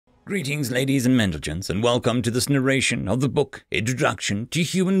Greetings, ladies and gentlemen, and welcome to this narration of the book Introduction to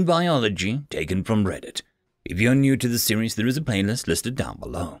Human Biology, taken from Reddit. If you're new to the series, there is a playlist listed down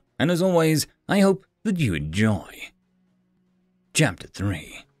below. And as always, I hope that you enjoy. Chapter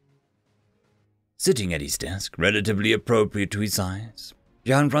 3. Sitting at his desk, relatively appropriate to his size,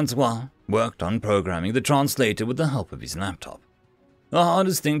 Jean-Francois worked on programming the translator with the help of his laptop. The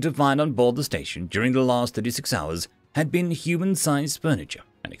hardest thing to find on board the station during the last 36 hours had been human-sized furniture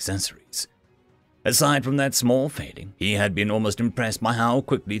and accessories. Aside from that small failing, he had been almost impressed by how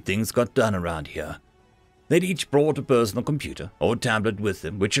quickly things got done around here. They'd each brought a personal computer or tablet with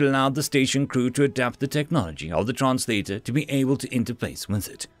them, which allowed the station crew to adapt the technology of the translator to be able to interface with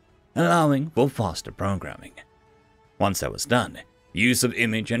it, allowing for faster programming. Once that was done, use of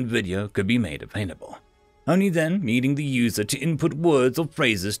image and video could be made available, only then needing the user to input words or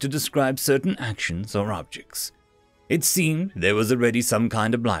phrases to describe certain actions or objects. It seemed there was already some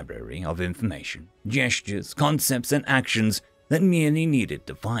kind of library of information, gestures, concepts, and actions that merely needed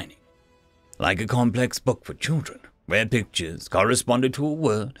defining. Like a complex book for children, where pictures corresponded to a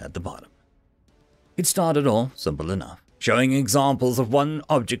word at the bottom. It started off simple enough, showing examples of one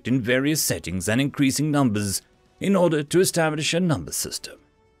object in various settings and increasing numbers in order to establish a number system.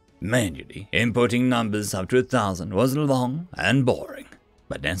 Manually inputting numbers up to 1,000 was long and boring,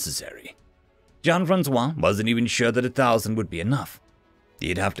 but necessary. Jean-Francois wasn't even sure that 1,000 would be enough.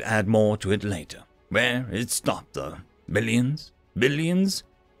 He'd have to add more to it later. Where it stopped though? Billions? Billions?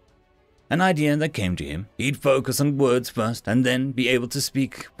 An idea that came to him, he'd focus on words first and then be able to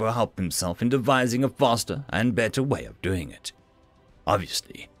speak for help himself in devising a faster and better way of doing it.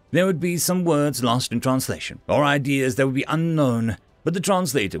 Obviously, there would be some words lost in translation or ideas that would be unknown, but the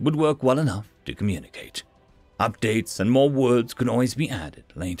translator would work well enough to communicate. Updates and more words could always be added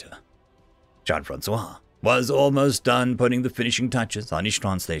later. Jean-Francois was almost done putting the finishing touches on his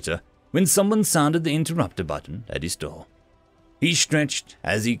translator when someone sounded the interrupter button at his door. He stretched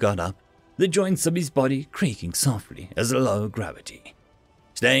as he got up, the joints of his body creaking softly as a low gravity.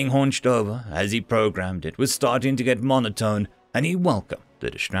 Staying hunched over as he programmed it was starting to get monotone, and he welcomed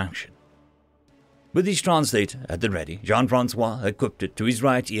the distraction. With his translator at the ready, Jean-Francois equipped it to his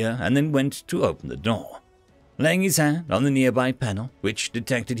right ear and then went to open the door. Laying his hand on the nearby panel, which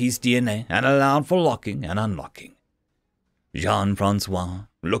detected his DNA and allowed for locking and unlocking. Jean-Francois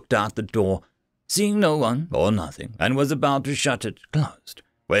looked out the door, seeing no one or nothing, and was about to shut it closed,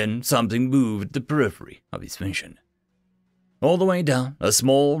 when something moved at the periphery of his vision. All the way down, a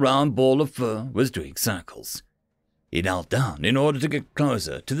small round ball of fur was doing circles. He knelt down in order to get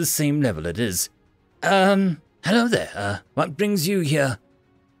closer to the same level it is. Hello there, what brings you here?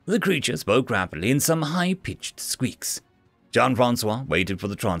 The creature spoke rapidly in some high-pitched squeaks. Jean-Francois waited for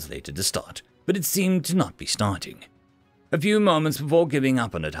the translator to start, but it seemed to not be starting. A few moments before giving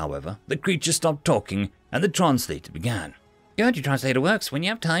up on it, however, the creature stopped talking and the translator began. Good, your translator works. When you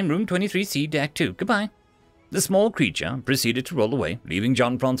have time, room 23C, deck 2. Goodbye. The small creature proceeded to roll away, leaving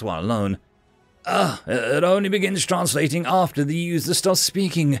Jean-Francois alone. It only begins translating after the user stops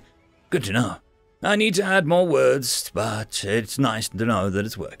speaking. Good to know. I need to add more words, but it's nice to know that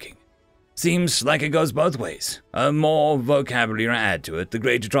it's working. Seems like it goes both ways. The more vocabulary I add to it, the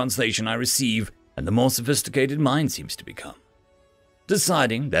greater translation I receive, and the more sophisticated mine seems to become.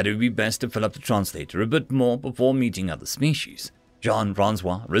 Deciding that it would be best to fill up the translator a bit more before meeting other species,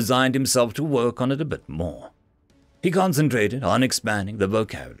 Jean-Francois resigned himself to work on it a bit more. He concentrated on expanding the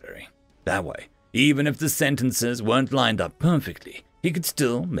vocabulary. That way, even if the sentences weren't lined up perfectly, he could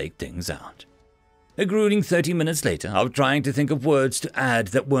still make things out. A grueling 30 minutes later of trying to think of words to add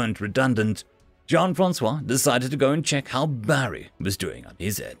that weren't redundant, Jean-Francois decided to go and check how Barry was doing on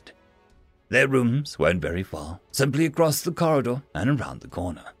his end. Their rooms weren't very far, simply across the corridor and around the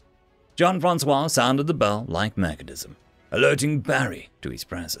corner. Jean-Francois sounded the bell-like mechanism, alerting Barry to his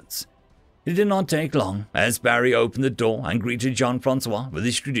presence. It did not take long as Barry opened the door and greeted Jean-Francois with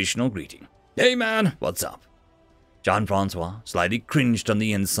his traditional greeting. Hey man, what's up? Jean-Francois slightly cringed on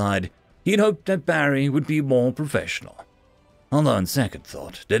the inside. He'd hoped that Barry would be more professional. Although on second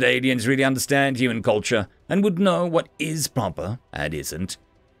thought, did aliens really understand human culture and would know what is proper and isn't?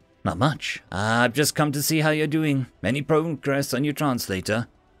 Not much. I've just come to see how you're doing. Any progress on your translator?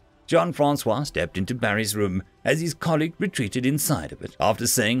 Jean-Francois stepped into Barry's room as his colleague retreated inside of it after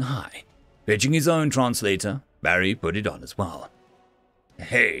saying hi. Fetching his own translator, Barry put it on as well.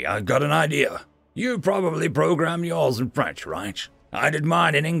 Hey, I got an idea. You probably programmed yours in French, right? I did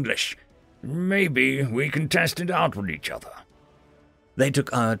mine in English. Maybe we can test it out with each other. They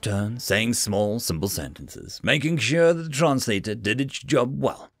took our turn saying small, simple sentences, making sure that the translator did its job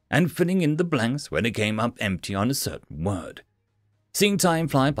well, and filling in the blanks when it came up empty on a certain word. Seeing time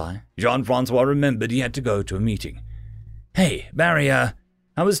fly by, Jean-Francois remembered he had to go to a meeting. "Hey, Barry, I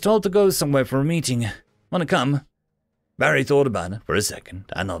was told to go somewhere for a meeting. Wanna come?" Barry thought about it for a second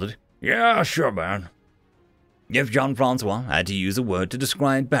and nodded. "Yeah, sure, Baron." If Jean-Francois had to use a word to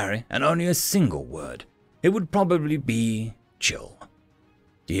describe Barry, and only a single word, it would probably be chill.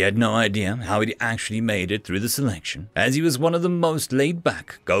 He had no idea how he'd actually made it through the selection, as he was one of the most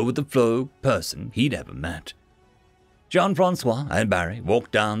laid-back, go-with-the-flow person he'd ever met. Jean-Francois and Barry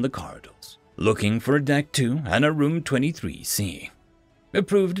walked down the corridors, looking for a Deck 2 and a Room 23C. It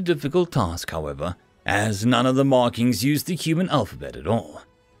proved a difficult task, however, as none of the markings used the human alphabet at all.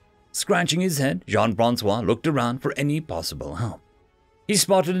 Scratching his head, Jean-Francois looked around for any possible help. He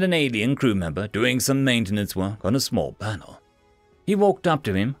spotted an alien crew member doing some maintenance work on a small panel. He walked up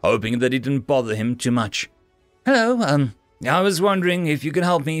to him, hoping that it didn't bother him too much. "Hello, I was wondering if you could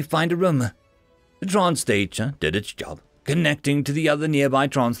help me find a room." The translator did its job, connecting to the other nearby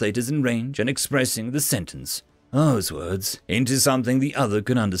translators in range and expressing the sentence, those words, into something the other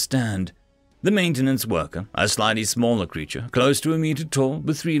could understand. The maintenance worker, a slightly smaller creature, close to a meter tall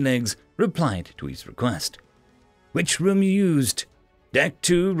with 3 legs, replied to his request. "Which room you used?" "Deck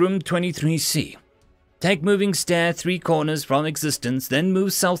 2, Room 23C. Take moving stair 3 corners from existence, then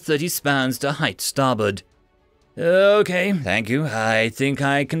move south 30 spans to height starboard." "Okay, thank you. I think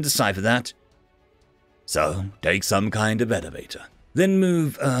I can decipher that." "So, take some kind of elevator. Then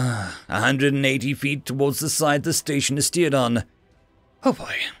move, 180 feet towards the side the station is steered on." "Oh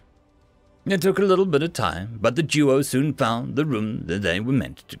boy." It took a little bit of time, but the duo soon found the room that they were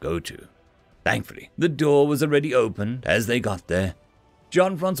meant to go to. Thankfully, the door was already opened as they got there.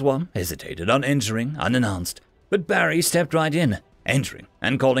 Jean-Francois hesitated on entering unannounced, but Barry stepped right in, entering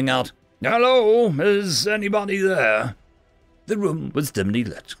and calling out, "Hello, is anybody there?" The room was dimly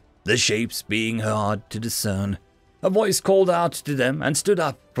lit, the shapes being hard to discern. A voice called out to them and stood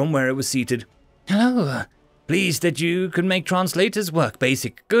up from where it was seated. "Hello, pleased that you could make translators work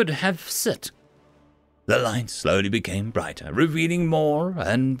basic. Good, have sit." The light slowly became brighter, revealing more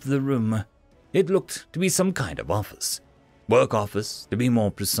and the room. It looked to be some kind of office. Work office, to be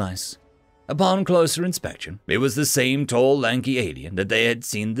more precise. Upon closer inspection, it was the same tall, lanky alien that they had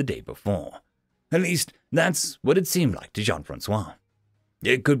seen the day before. At least, that's what it seemed like to Jean-Francois.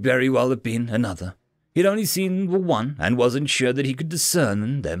 It could very well have been another. He'd only seen the one and wasn't sure that he could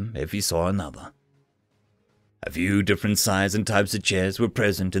discern them if he saw another. A few different sizes and types of chairs were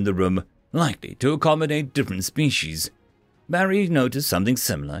present in the room, likely to accommodate different species. Barry noticed something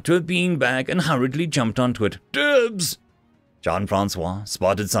similar to a beanbag and hurriedly jumped onto it. "Dibs!" Jean-Francois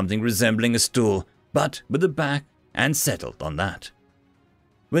spotted something resembling a stool, but with a back, and settled on that.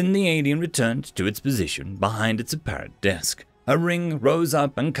 When the alien returned to its position behind its apparent desk, a ring rose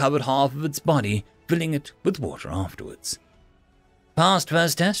up and covered half of its body, filling it with water afterwards. "Past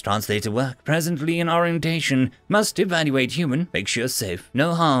first test, translator work, presently in orientation, must evaluate human, make sure safe,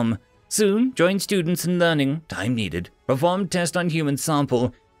 no harm. Soon, join students in learning, time needed, perform test on human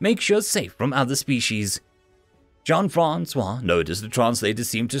sample, make sure safe from other species." Jean-Francois noticed the translator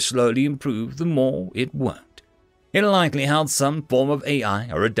seemed to slowly improve the more it worked. It likely held some form of AI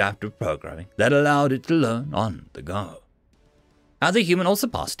or adaptive programming that allowed it to learn on the go. "Other human also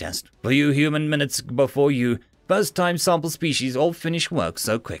passed test. For you human minutes before you, first time sample species all finish work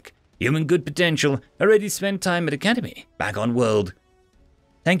so quick. Human good potential, already spent time at academy, back on world."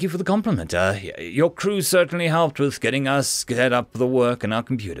 "Thank you for the compliment. Your crew certainly helped with getting us set up for the work and our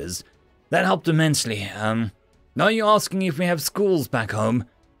computers. That helped immensely. Are you asking if we have schools back home?"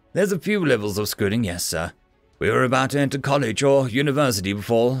 "There's a few levels of schooling, yes, sir. We were about to enter college or university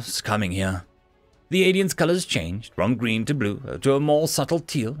before coming here." The alien's colors changed from green to blue to a more subtle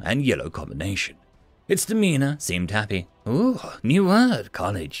teal and yellow combination. Its demeanor seemed happy. "Ooh, new word,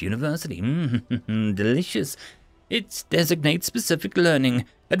 college, university, delicious. It designates specific learning,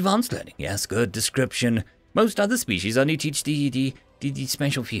 advanced learning, yes, good description. Most other species only teach the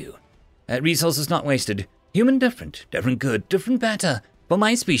special few. Resources not wasted. Human different, different good, different better. For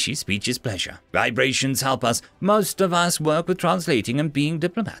my species, speech is pleasure. Vibrations help us. Most of us work with translating and being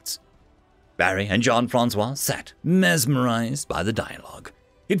diplomats." Barry and Jean-Francois sat, mesmerized by the dialogue.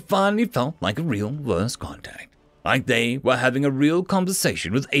 It finally felt like a real first contact, like they were having a real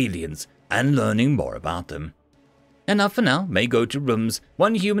conversation with aliens and learning more about them. "Enough for now, may go to rooms.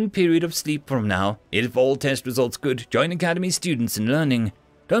 1 human period of sleep from now. If all test results good, join academy students in learning.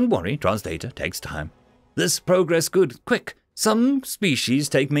 Don't worry, translator, takes time. This progress good, quick. Some species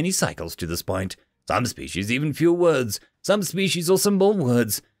take many cycles to this point. Some species even fewer words. Some species also more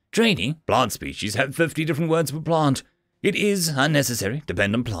words. Training, plant species have 50 different words per plant. It is unnecessary,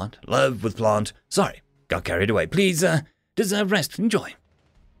 depend on plant, love with plant. Sorry, got carried away. Please, deserve rest and joy.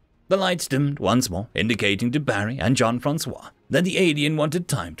 The lights dimmed once more, indicating to Barry and Jean-Francois that the alien wanted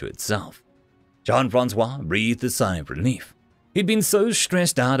time to itself. Jean-Francois breathed a sigh of relief. He'd been so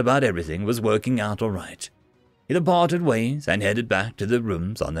stressed out about everything was working out all right. They parted ways and headed back to their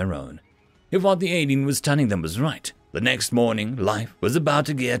rooms on their own. If what the alien was telling them was right, the next morning life was about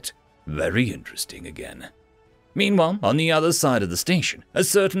to get very interesting again. Meanwhile, on the other side of the station, a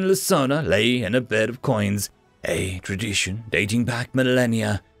certain Lysona lay in a bed of coins, a tradition dating back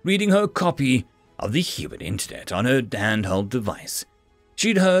millennia, reading her copy of the human internet on her handheld device.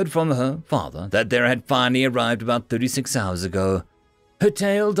 She'd heard from her father that there had finally arrived about 36 hours ago. Her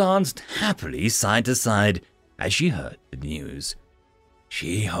tail danced happily side to side as she heard the news.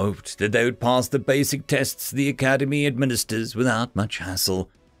 She hoped that they would pass the basic tests the Academy administers without much hassle.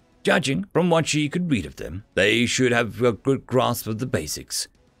 Judging from what she could read of them, they should have a good grasp of the basics.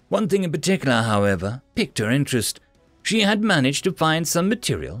 One thing in particular, however, piqued her interest. She had managed to find some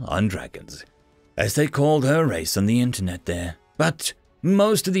material on dragons, as they called her race on the internet there, but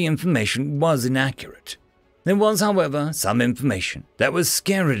most of the information was inaccurate. There was, however, some information that was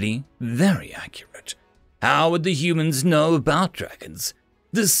scarily very accurate. How would the humans know about dragons?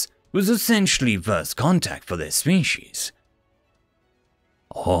 This was essentially first contact for their species.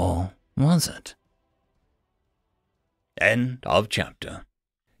 Or was it? End of chapter.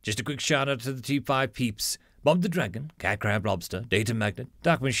 Just a quick shout out to the T5 peeps. Bob the Dragon, Cat Crab Lobster, Data Magnet,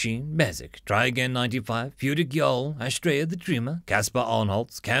 Dark Machine, Bezic, Try Again 95, Fudic Yol, Astrea the Dreamer, Casper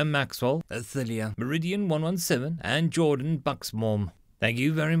Arnholtz, Cam Maxwell, Ithilia, Meridian 117, and Jordan Bucksmorm. Thank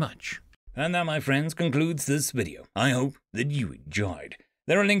you very much. And that, my friends, concludes this video. I hope that you enjoyed.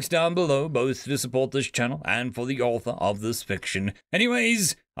 There are links down below, both to support this channel and for the author of this fiction.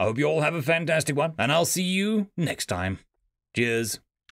 Anyways, I hope you all have a fantastic one, and I'll see you next time. Cheers.